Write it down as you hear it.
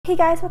Hey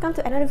guys, welcome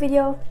to another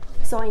video.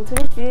 So in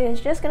today's video,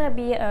 it's just gonna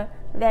be a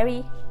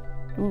very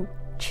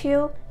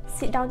chill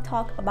sit down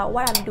talk about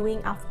what I'm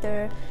doing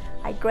after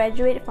I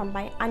graduate from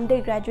my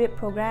undergraduate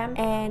program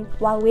and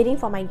while waiting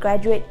for my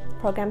graduate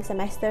program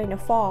semester in the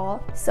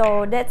fall.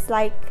 So that's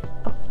like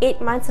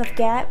 8 months of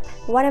gap.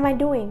 What am I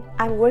doing?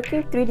 I'm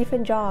working 3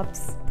 different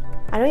jobs.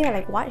 I know you're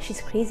like, what? She's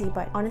crazy,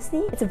 but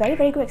honestly, it's a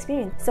very good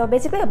experience. So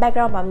basically, a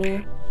background about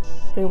me,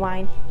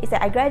 rewind, is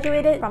that I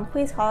graduated from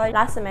Queen's College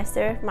last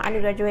semester, my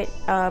undergraduate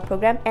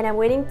program, and I'm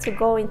waiting to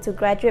go into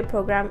graduate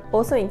program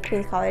also in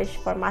Queen's College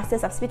for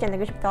Masters of Speech and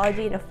Language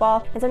Pathology in the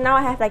fall. And so now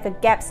I have like a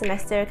gap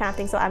semester kind of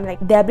thing, so I'm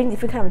like dabbling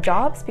different kind of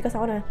jobs because I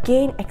want to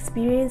gain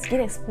experience,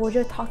 gain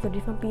exposure, talk to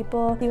different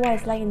people, see what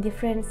it's like in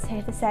different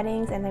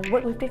settings, and like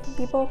work with different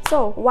people.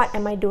 So what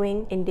am I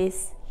doing in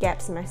this gap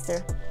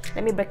semester?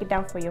 Let me break it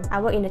down for you.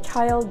 I work in the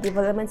Child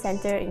Development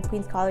Center in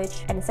Queen's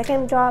College, and the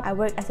second job I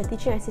work as a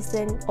teaching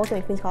assistant also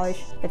in Queen's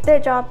College. The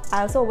third job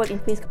I also work in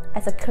Queen's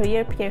as a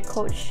career peer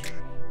coach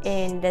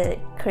in the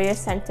career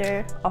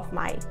center of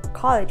my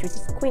college, which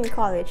is Queen's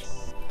College.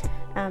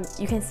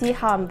 You can see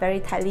how I'm very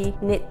tightly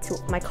knit to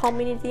my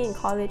community in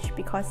college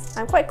because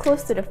I'm quite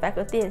close to the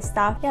faculty and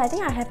staff. Yeah, I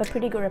think I have a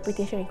pretty good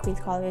reputation in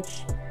Queen's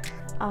College.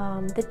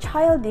 The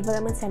Child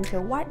Development Center.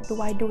 What do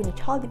I do in the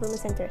Child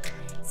Development Center?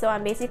 So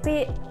I'm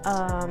basically,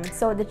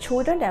 so the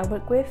children that I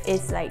work with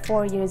is like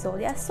 4 years old.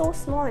 They are so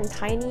small and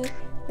tiny.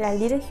 They are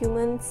little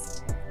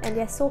humans and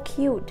they're so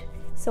cute.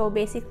 So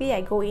basically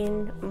I go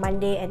in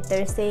Monday and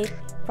Thursday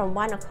from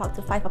 1 o'clock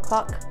to 5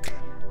 o'clock.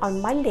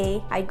 On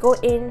Monday, I go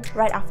in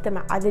right after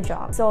my other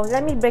job. So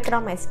let me break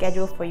down my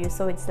schedule for you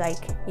so it's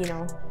like, you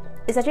know,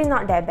 it's actually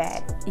not that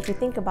bad. If you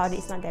think about it,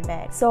 it's not that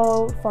bad.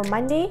 So for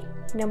Monday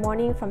in the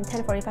morning from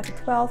 10:45 to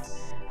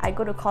 12, I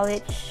go to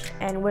college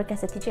and work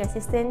as a teaching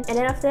assistant. And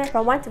then after,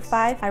 from 1 to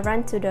 5, I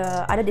run to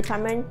the other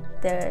department,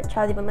 the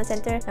Child Development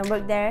Center, and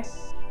work there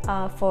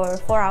for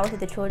 4 hours with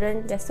the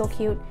children. They're so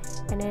cute.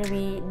 And then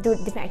we do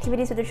different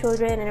activities with the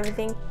children and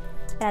everything.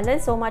 And I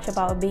learned so much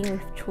about being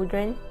with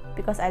children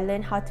because I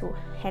learned how to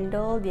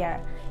handle their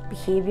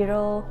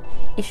behavioral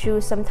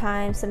issues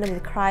sometimes. Sometimes they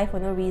cry for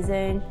no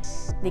reason.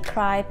 They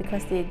cry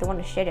because they don't want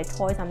to share their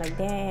toys. I'm like,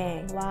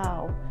 dang,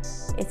 wow.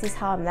 Is this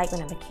how I'm like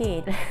when I'm a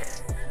kid?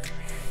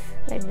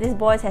 Like this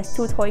boy has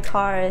 2 toy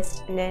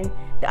cars and then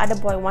the other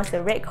boy wants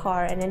the red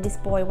car and then this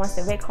boy wants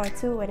the red car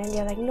too, and then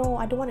they're like, no,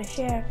 I don't want to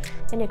share,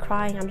 and they're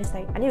crying. I'm just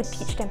like, I need to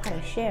teach them how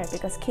to share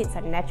because kids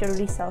are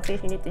naturally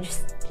selfish. You need to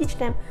just teach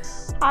them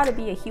how to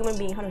be a human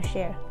being, how to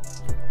share.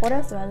 What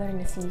else do I learn in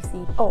the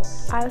CUC? Oh,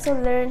 I also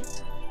learned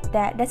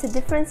that there's a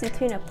difference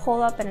between a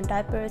pull-up and a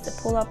diaper. So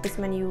a pull-up is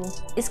when you,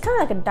 it's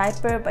kind of like a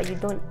diaper but you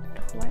don't,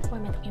 why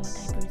am I talking about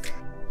diapers?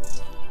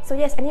 So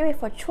yes, anyway,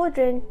 for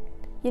children,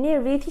 you need to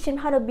really teach them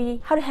how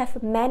to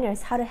have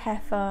manners, how to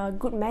have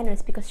good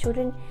manners, because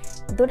children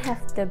don't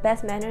have the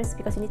best manners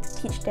because you need to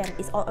teach them.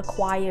 It's all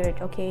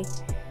acquired, okay?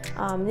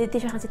 You need to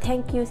teach them how to say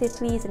thank you, say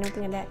please, and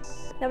everything like that.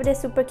 No, but they're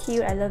super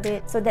cute, I love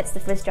it. So that's the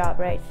first job,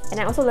 right? And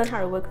I also learned how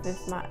to work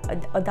with my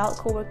adult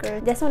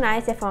co-workers. They're so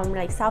nice, they're from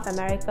like South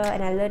America,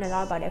 and I learned a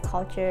lot about their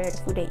culture, the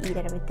food they eat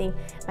and everything.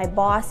 My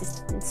boss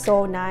is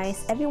so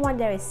nice. Everyone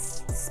there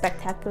is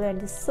spectacular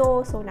and it's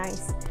so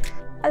nice.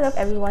 I love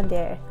everyone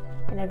there.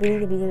 And I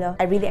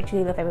really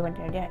actually love everyone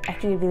there. They're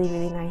actually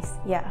really nice.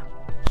 Yeah.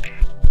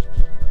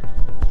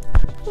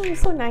 Oh,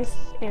 so nice.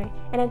 Anyway,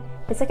 and then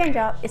the second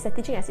job is a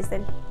teaching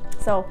assistant.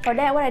 So for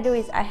that, what I do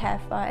is I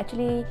have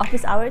actually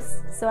office hours.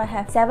 So I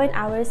have 7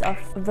 hours of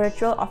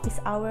virtual office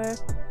hour,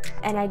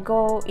 and I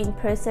go in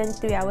person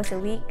 3 hours a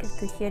week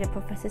to hear the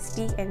professor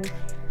speak and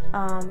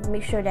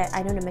make sure that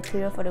I know the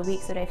material for the week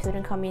so that if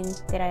students come in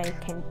that I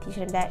can teach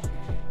them that.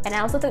 And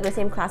I also took the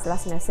same class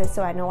last semester,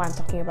 so I know what I'm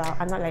talking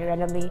about. I'm not like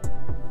randomly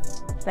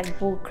like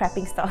bull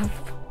crapping stuff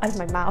out of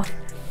my mouth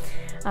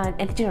and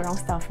teaching the wrong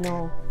stuff.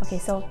 No. Okay,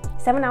 so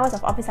 7 hours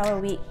of office hour a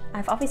week. I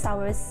have office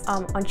hours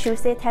on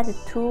Tuesday 10 to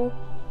 2,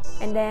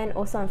 and then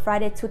also on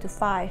Friday 2 to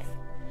 5.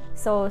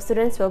 So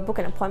students will book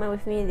an appointment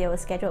with me. They will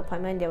schedule an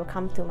appointment. They will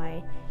come to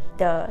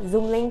the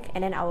Zoom link,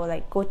 and then I will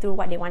like go through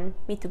what they want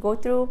me to go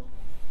through.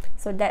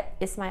 So that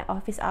is my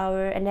office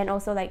hour. And then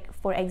also like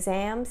for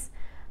exams,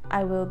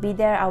 I will be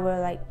there. I will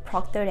like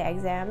proctor the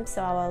exams.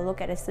 So I will look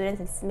at the students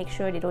and make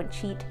sure they don't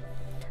cheat.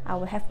 I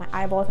will have my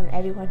eyeballs on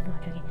everyone. No,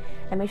 I'm joking.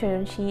 I make sure they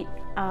don't cheat.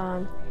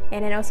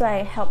 And then also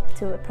I help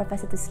to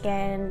professor to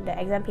scan the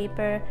exam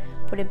paper,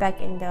 put it back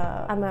in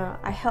the.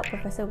 I help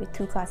professor with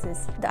 2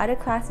 classes. The other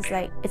class is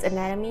like it's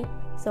anatomy.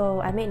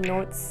 So I made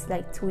notes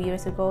like 2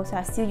 years ago. So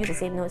I still use the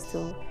same notes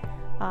to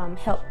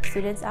help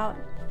students out.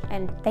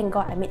 And thank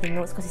God I made the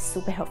notes because it's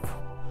super helpful.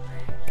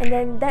 And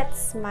then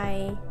that's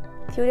my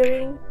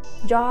tutoring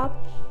job.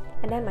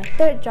 And then my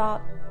third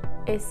job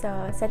is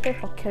a Center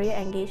for Career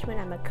Engagement.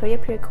 I'm a career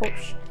peer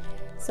coach.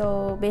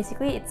 So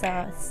basically it's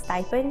a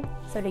stipend.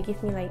 So they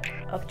give me like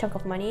a chunk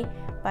of money,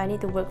 but I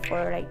need to work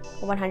for like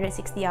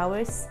 160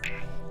 hours.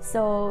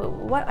 So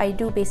what I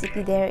do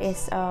basically there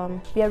is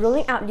we are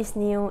rolling out this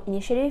new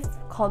initiative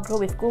called Grow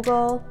with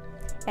Google.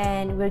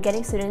 and we're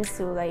getting students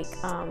to like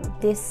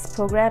this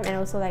program and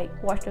also like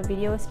watch the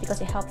videos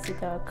because it helps with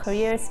the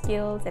career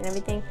skills and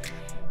everything.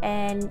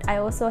 And I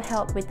also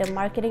help with the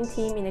marketing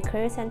team in the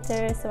career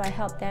center, so I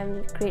help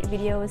them create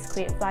videos,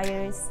 create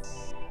flyers,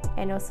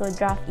 and also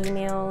draft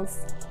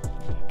emails.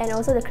 And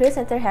also the career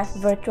center has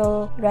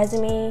virtual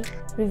resume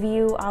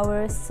review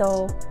hours,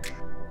 so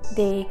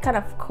they kind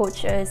of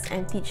coach us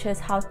and teach us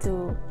how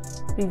to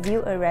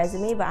review a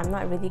resume, but I'm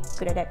not really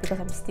good at that because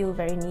I'm still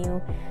very new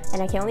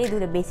and I can only do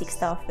the basic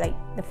stuff like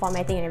the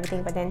formatting and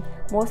everything, but then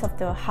most of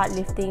the hard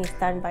lifting is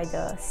done by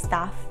the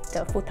staff,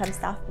 the full-time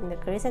staff in the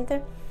career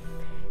center.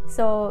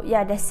 So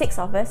yeah, there's 6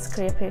 of us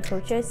career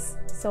coaches,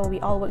 so we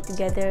all work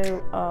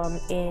together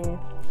in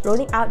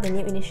rolling out the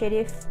new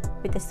initiative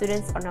with the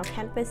students on our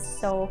campus.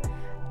 So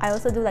I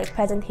also do like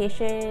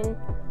presentation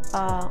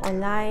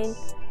online,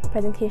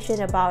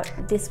 presentation about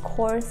this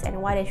course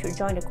and why they should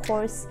join the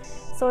course.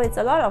 So it's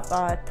a lot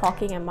of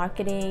talking and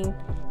marketing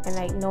and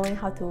like knowing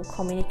how to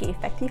communicate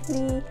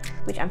effectively,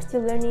 which I'm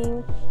still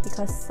learning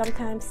because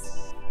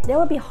sometimes there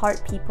will be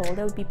hard people.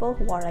 There will be people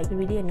who are like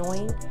really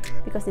annoying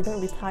because they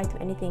don't reply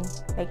to anything.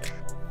 Like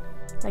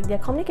their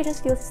communication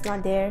skills is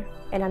not there,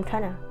 and I'm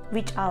trying to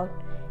reach out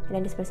and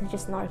then this person is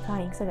just not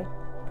replying. So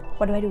like,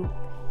 what do I do?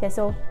 Yeah,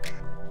 so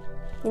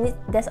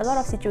there's a lot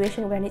of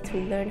situations where I need to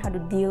learn how to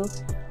deal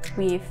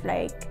with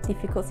like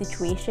difficult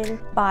situation,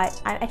 but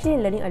I'm actually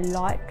learning a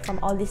lot from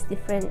all these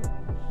different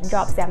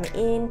jobs that I'm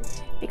in,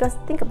 because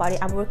think about it,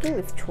 I'm working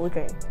with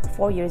children,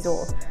 4 years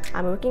old,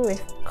 I'm working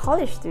with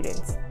college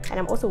students, and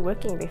I'm also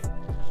working with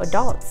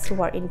adults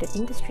who are in the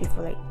industry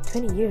for like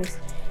 20 years.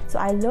 So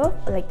I love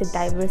like the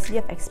diversity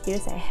of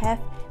experience I have,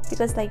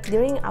 because like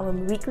during our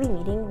weekly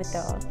meeting with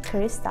the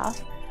career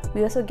staff,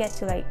 we also get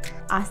to like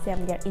ask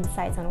them their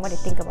insights on what they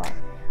think about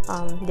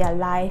their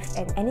life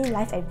and any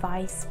life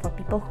advice for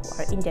people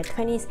who are in their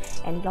 20s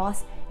and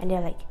lost, and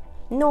they're like,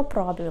 no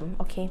problem,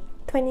 okay,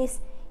 20s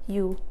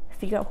you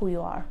figure out who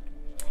you are,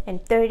 and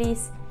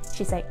 30s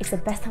she's like, it's the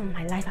best time of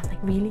my life. I'm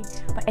like, really?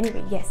 But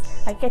anyway,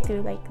 yes, I get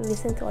to like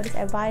listen to all this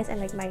advice, and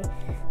like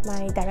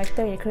my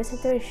director in the career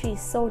center, she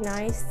is so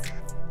nice,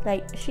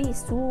 like she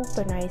is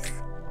super nice.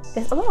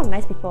 There's a lot of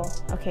nice people,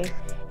 okay,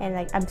 and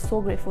like I'm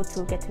so grateful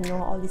to get to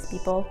know all these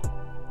people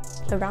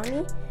around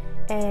me,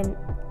 and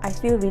I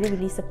feel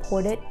really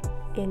supported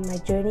in my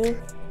journey.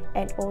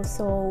 And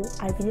also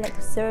I really like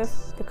to serve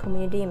the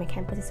community in my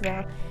campus as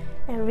well,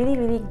 and I'm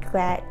really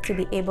glad to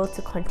be able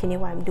to continue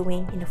what I'm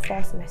doing in the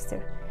fall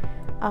semester,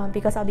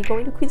 because I'll be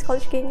going to Queen's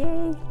College again,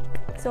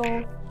 yay! So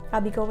I'll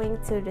be going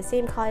to the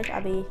same college,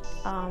 I'll be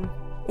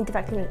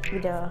interacting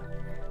with the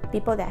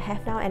people that I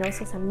have now, and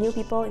also some new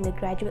people in the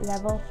graduate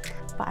level.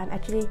 But I'm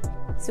actually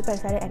super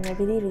excited, and I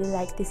really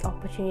like this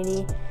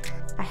opportunity.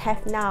 I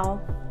have now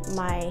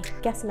my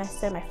gap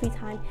semester, my free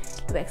time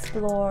to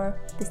explore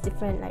these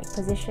different like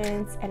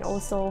positions, and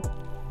also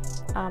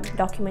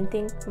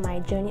documenting my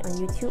journey on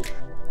YouTube.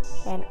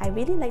 And I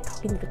really like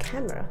talking to the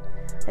camera.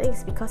 I think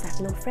it's because I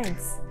have no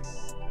friends.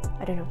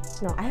 I don't know.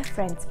 No, I have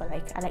friends, but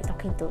like I like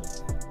talking to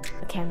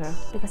the camera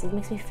because it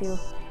makes me feel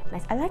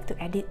nice. I like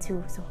to edit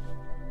too, so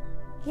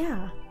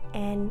yeah.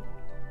 And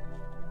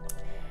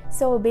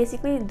so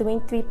basically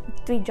doing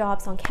three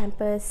jobs on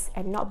campus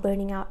and not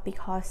burning out,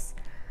 because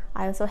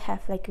I also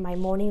have like my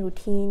morning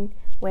routine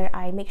where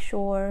I make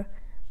sure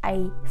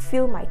I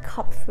fill my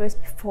cup first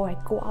before I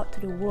go out to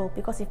the world,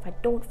 because if I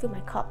don't fill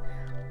my cup,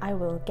 I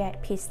will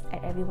get pissed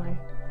at everyone.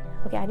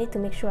 Okay, I need to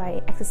make sure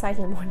I exercise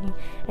in the morning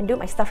and do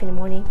my stuff in the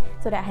morning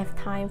so that I have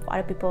time for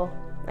other people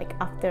like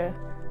after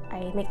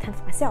I make time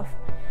for myself.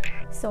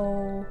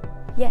 So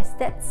yes,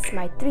 that's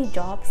my 3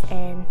 jobs,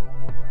 and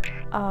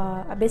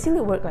I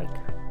basically work like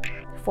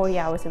 40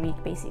 hours a week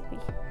basically.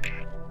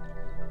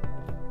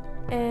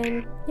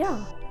 And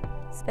yeah,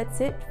 so that's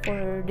it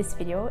for this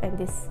video and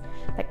this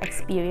like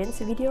experience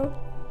video.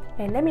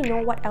 And let me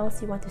know what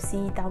else you want to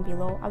see down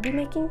below. I'll be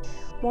making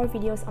more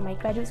videos on my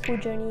graduate school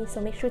journey,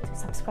 so make sure to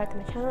subscribe to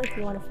my channel if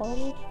you want to follow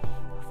me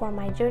for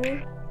my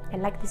journey,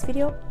 and like this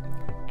video.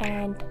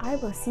 And I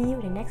will see you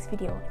in the next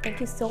video. Thank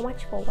you so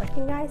much for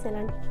watching, guys, and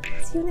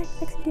I'll see you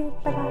next video.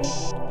 Bye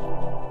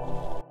bye.